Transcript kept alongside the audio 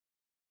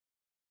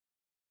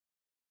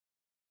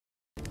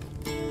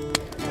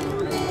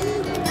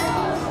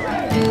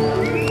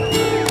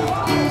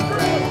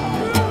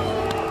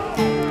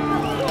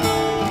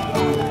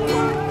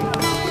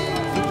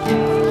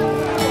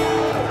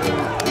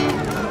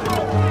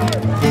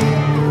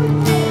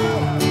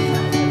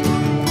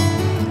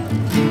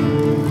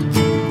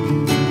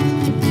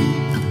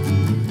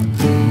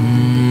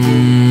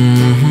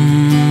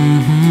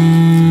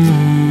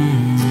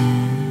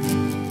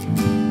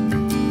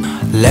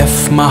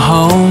Left my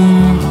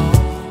home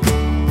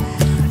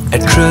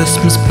at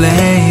Christmas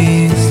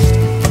place.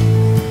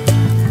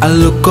 I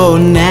look old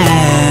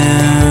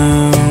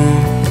now,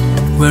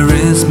 where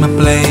is my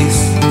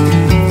place?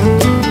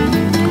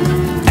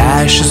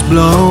 Ashes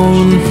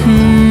blown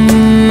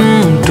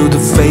to the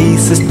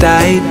faces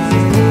tight.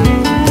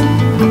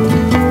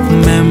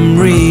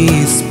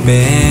 Memories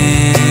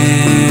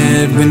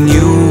bad when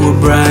you were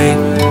bright.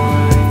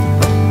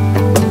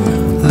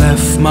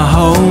 Left my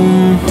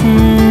home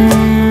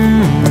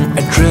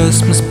at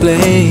Christmas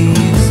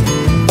place.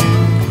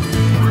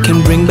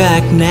 Can bring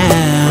back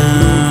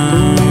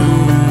now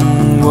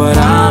what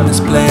I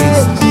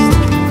misplaced.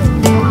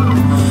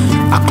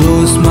 I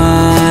close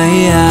my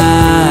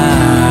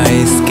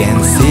eyes,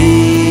 can't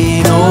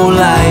see no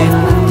light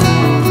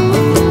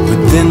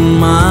within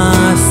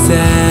myself.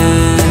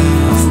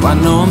 I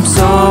know I'm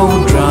so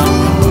drunk.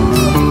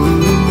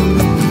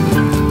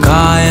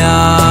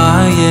 काया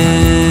ये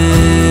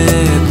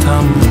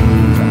थम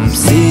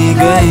सी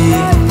गई,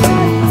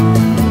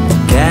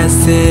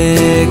 कैसे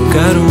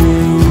करूं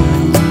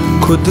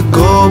खुद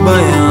को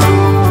बयां,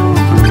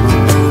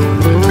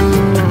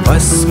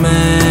 बस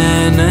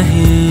मैं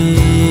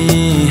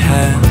नहीं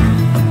है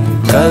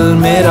कल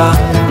मेरा।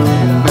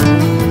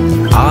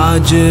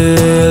 आज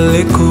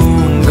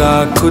लिखूंगा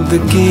खुद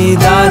की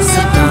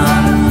दास्तां।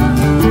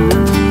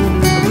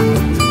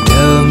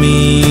 Tell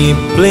me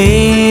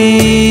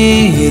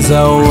please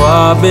how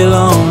I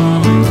belong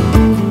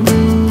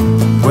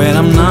when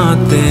I'm not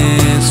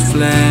this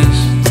flesh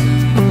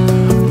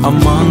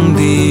among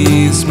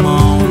these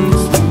moans.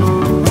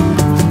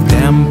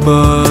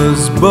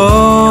 Tempers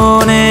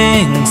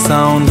burning,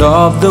 sound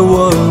of the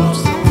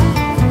wolves.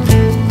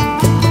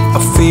 I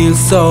feel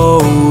so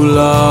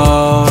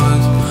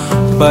lost,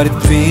 but it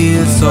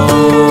feels so.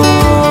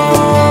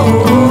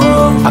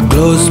 I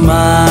close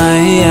my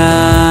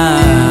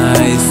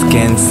eyes,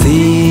 can't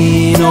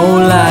see no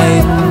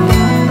light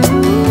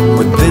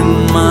within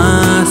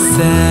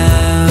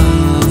myself.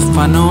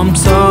 I know I'm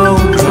so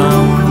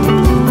drowned.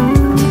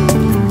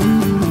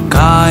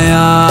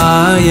 काया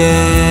ये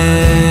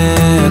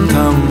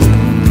थम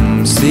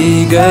सी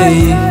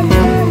गई,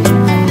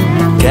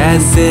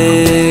 कैसे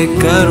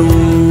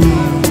करूं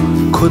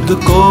खुद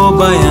को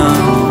बयां,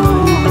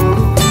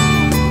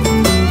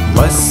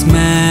 बस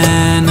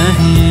मैं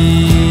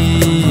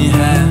नहीं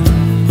है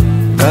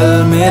कल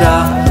मेरा।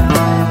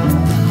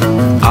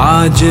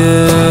 आज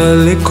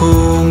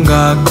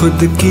लिखूंगा खुद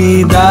की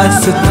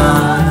दास्तां।